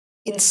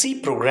In C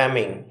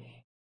programming,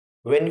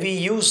 when we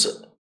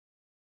use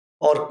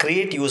or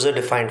create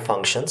user-defined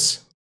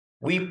functions,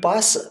 we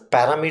pass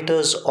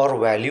parameters or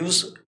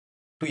values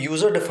to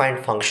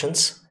user-defined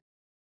functions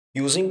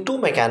using two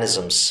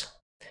mechanisms.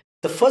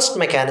 The first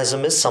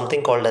mechanism is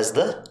something called as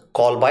the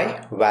call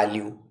by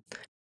value.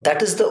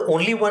 That is the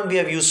only one we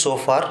have used so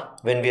far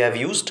when we have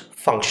used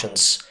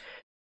functions.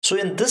 So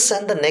in this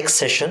and the next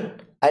session,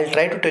 I'll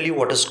try to tell you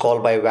what is call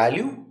by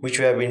value, which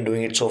we have been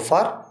doing it so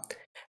far,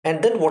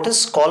 and then what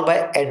is call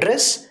by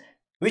address,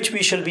 which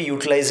we shall be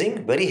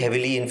utilizing very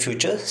heavily in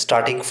future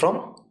starting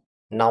from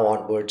now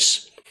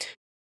onwards.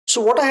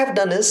 So what I have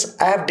done is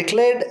I have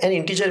declared an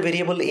integer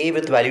variable a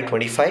with value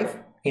 25,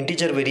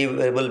 integer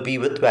variable b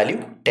with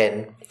value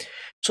 10.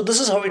 So this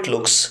is how it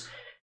looks.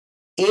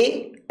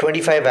 A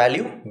 25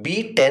 value,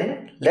 B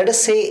 10. Let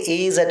us say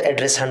A is at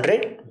address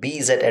 100, B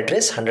is at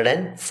address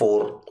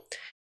 104.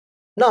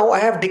 Now I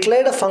have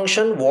declared a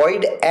function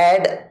void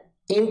add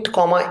int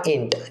comma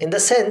int. In the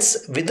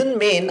sense, within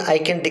main I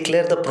can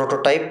declare the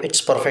prototype.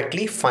 It's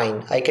perfectly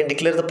fine. I can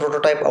declare the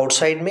prototype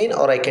outside main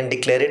or I can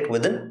declare it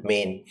within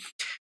main.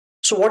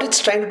 So what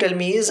it's trying to tell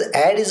me is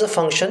add is a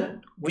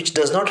function which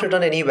does not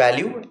return any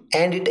value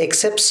and it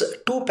accepts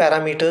two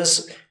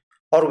parameters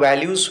or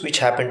values which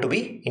happen to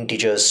be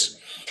integers.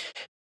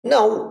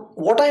 Now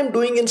what I am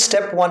doing in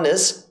step 1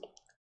 is,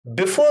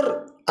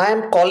 before I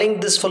am calling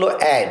this fellow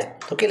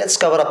add, okay, let's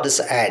cover up this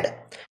add.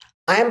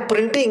 I am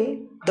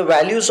printing the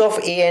values of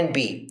a and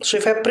b. So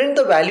if I print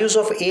the values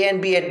of a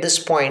and b at this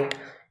point,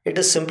 it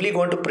is simply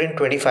going to print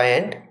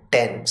 25 and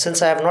 10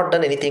 since I have not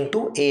done anything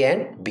to a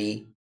and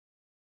b.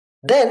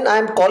 Then I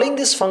am calling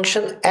this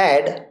function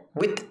add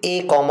with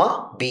a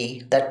comma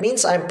b. That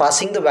means I am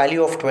passing the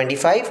value of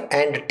 25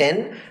 and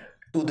 10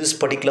 to this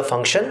particular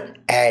function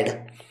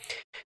add.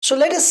 So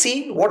let us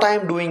see what I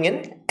am doing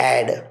in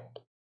add.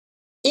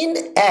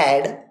 In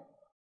add,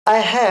 I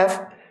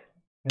have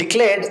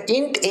declared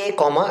int a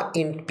comma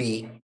int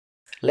b.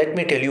 Let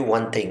me tell you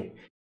one thing.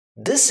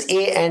 This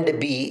a and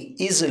b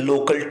is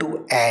local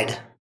to add.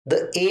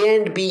 The a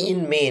and b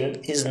in main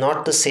is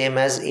not the same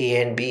as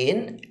a and b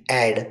in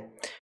add.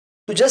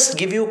 To just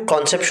give you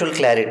conceptual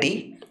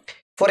clarity,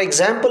 for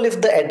example,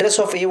 if the address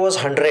of a was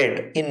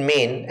 100 in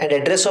main and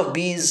address of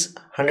b is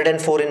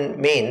 104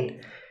 in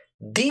main,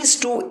 these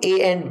two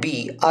a and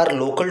b are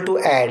local to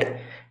add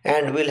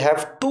and will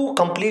have two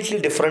completely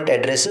different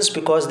addresses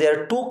because they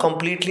are two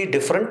completely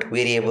different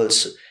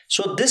variables.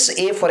 So this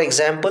a, for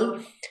example,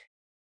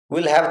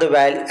 will have the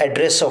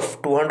address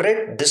of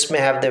 200. This may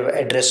have the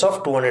address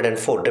of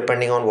 204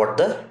 depending on what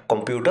the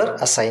computer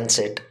assigns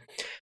it.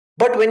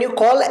 But when you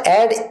call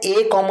add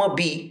a comma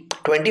b,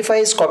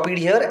 25 is copied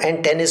here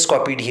and 10 is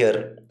copied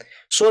here.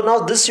 So now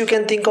this you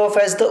can think of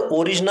as the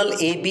original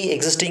AB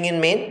existing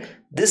in main.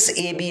 This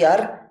AB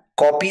are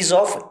copies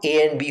of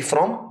a and b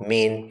from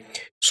main.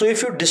 So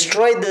if you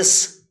destroy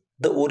this,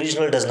 the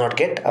original does not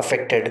get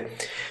affected.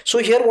 So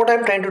here what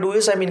I'm trying to do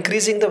is I'm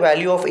increasing the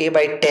value of a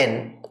by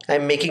 10.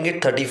 I'm making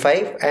it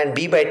 35 and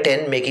b by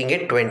 10 making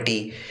it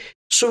 20.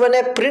 So when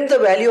I print the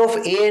value of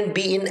a and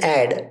b in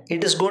add,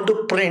 it is going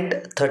to print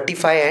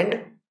 35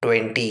 and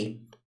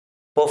 20.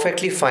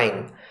 Perfectly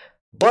fine.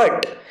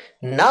 But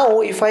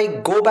now if I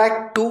go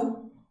back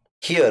to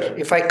here,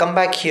 if I come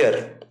back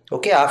here,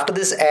 okay, after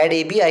this add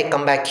AB, I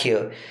come back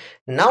here.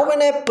 Now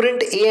when I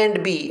print a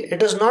and b,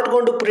 it is not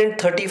going to print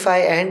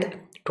 35 and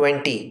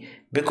 20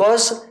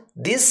 because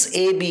this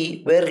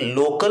AB were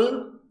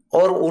local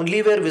or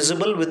only were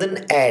visible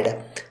within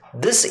add.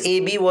 This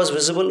AB was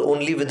visible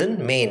only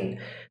within main.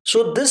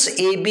 So this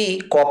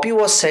AB copy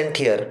was sent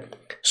here.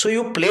 So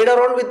you played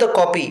around with the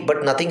copy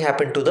but nothing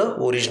happened to the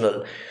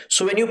original.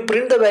 So when you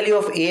print the value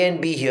of a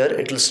and b here,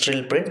 it will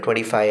still print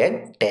 25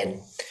 and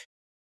 10.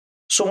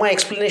 So my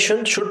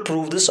explanation should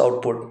prove this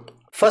output.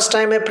 First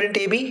time I print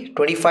AB,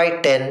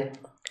 25, 10.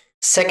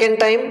 Second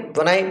time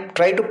when I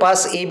try to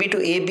pass AB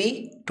to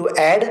AB to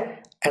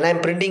add and I'm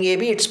printing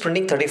AB, it's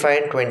printing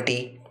 35 and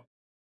 20.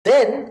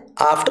 Then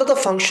after the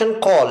function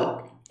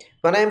call,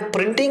 when I'm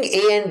printing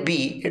A and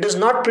B, it is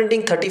not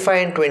printing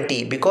 35 and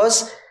 20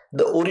 because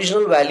the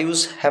original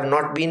values have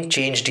not been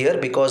changed here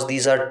because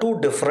these are two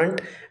different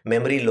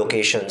memory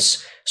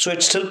locations. So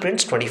it still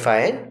prints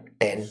 25 and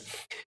 10.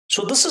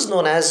 So this is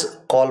known as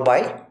call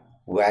by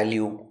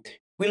value.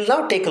 We'll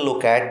now take a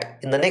look at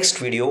in the next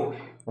video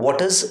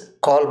what is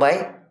call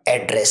by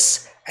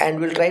address and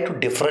we'll try to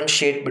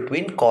differentiate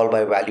between call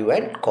by value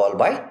and call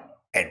by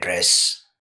address.